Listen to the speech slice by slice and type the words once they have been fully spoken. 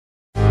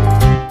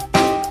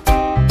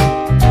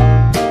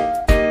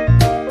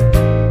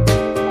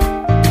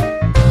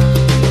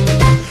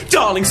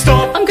darling,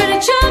 stop. I'm gonna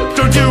jump.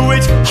 Don't do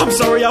it. I'm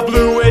sorry I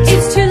blew it.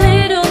 It's too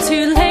little,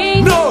 too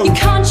late. No. You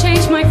can't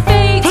change my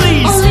fate.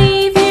 Please. I'll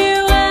leave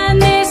you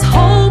and this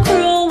whole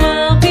cruel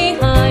world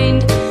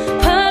behind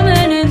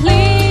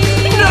permanently.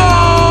 No!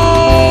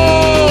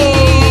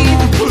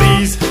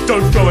 Please,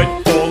 don't throw it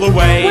all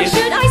away. Why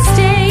should I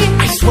stay?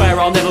 I swear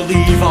I'll never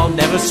leave, I'll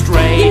never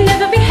stray. You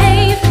never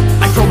behave.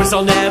 I promise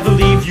I'll never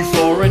leave you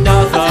for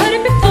another. I've heard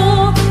it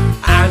before.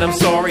 And I'm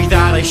sorry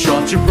that I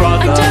shot your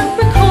brother. I don't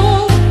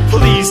recall.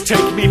 Please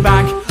take me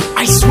back.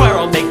 I swear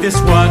I'll make this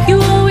work.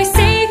 You always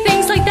say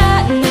things like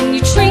that, and then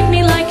you treat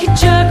me like a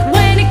jerk.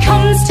 When it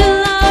comes to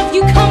love,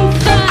 you come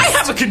first. I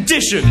have a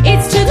condition.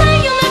 It's too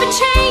late, you'll never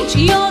change.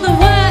 You're the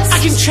worst. I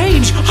can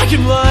change. I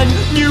can learn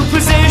new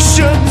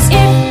positions.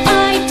 If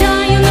I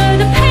die, you'll know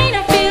the pain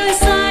I feel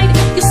inside.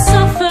 You'll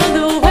suffer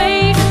the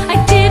way I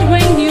did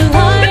when you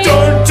lied.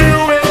 Don't do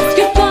it.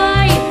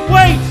 Goodbye.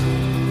 Wait.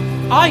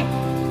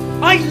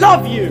 I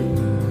love you.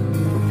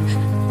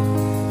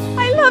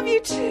 I love you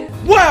too.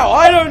 Wow,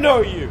 I don't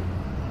know you.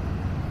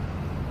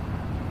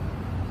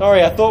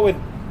 Sorry, I thought with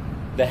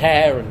the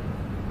hair and...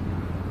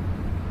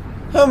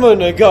 I'm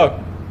gonna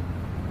go.